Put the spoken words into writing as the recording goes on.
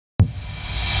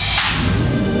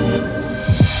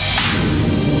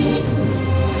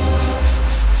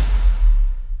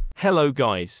Hello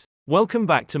guys. Welcome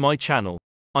back to my channel.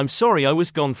 I'm sorry I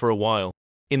was gone for a while.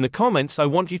 In the comments I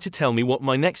want you to tell me what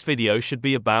my next video should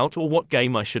be about or what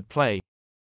game I should play.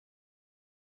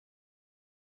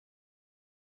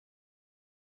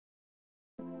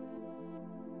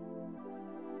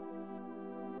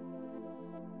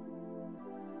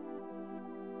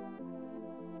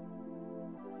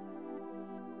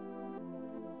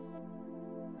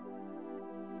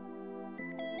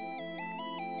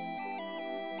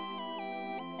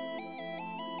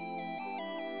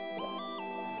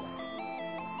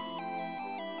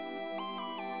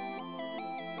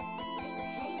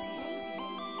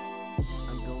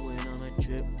 I'm going on a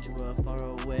trip to a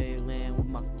faraway land with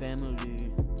my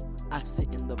family. I sit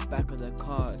in the back of the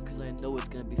car cause I know it's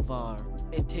gonna be far.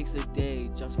 It takes a day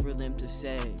just for them to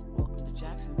say, "Welcome to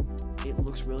Jackson." It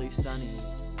looks really sunny.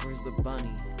 Where's the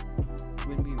bunny?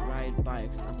 When we ride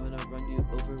bikes, I'm gonna run you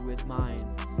over with mine.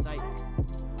 Psych.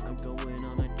 I'm going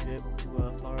on a trip to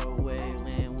a faraway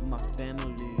land with my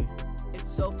family.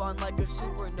 It's so fun like a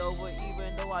supernova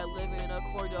even though I live in a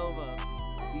Cordova.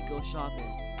 We go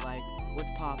shopping, like, what's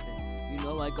poppin'? You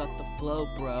know I got the flow,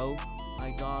 bro.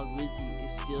 My dog Lizzie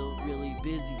is still really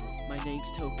busy. My name's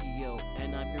Tokyo,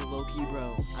 and I'm your low-key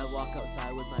bro. I walk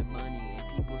outside with my money,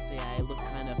 and people say I look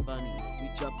kinda funny. We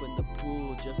jump in the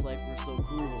pool just like we're so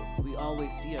cool. We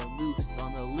always see a moose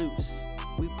on the loose.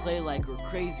 We play like we're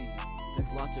crazy.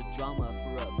 There's lots of drama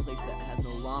for a place that has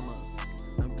no llama.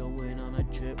 I'm going on a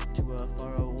trip to a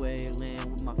faraway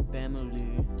land with my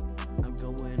family. I'm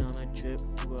going on a trip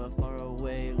to a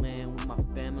faraway land with my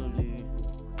family.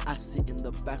 I sit in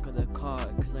the back of the car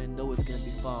cause I know it's gonna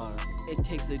be far. It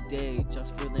takes a day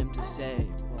just for them to say,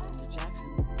 "Welcome to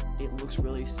Jackson." It looks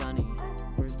really sunny.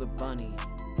 Where's the bunny?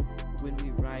 When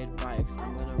we ride bikes,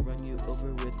 I'm gonna run you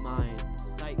over with mine.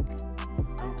 Psych.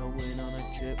 I'm going on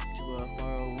a trip to a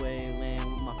faraway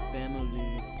land with my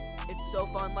family. It's so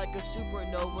fun like a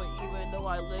supernova even though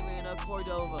I live in a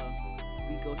Cordova.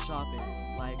 We go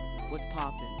shopping, like, what's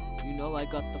poppin'? You know I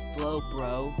got the flow,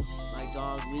 bro. My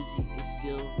dog Lizzie is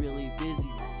still really busy.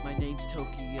 My name's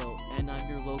Tokyo, and I'm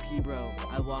your low-key bro.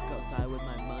 I walk outside with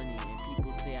my money, and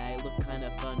people say I look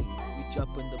kinda funny. We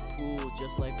jump in the pool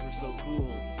just like we're so cool.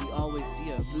 We always see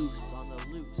a moose on the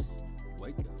loose.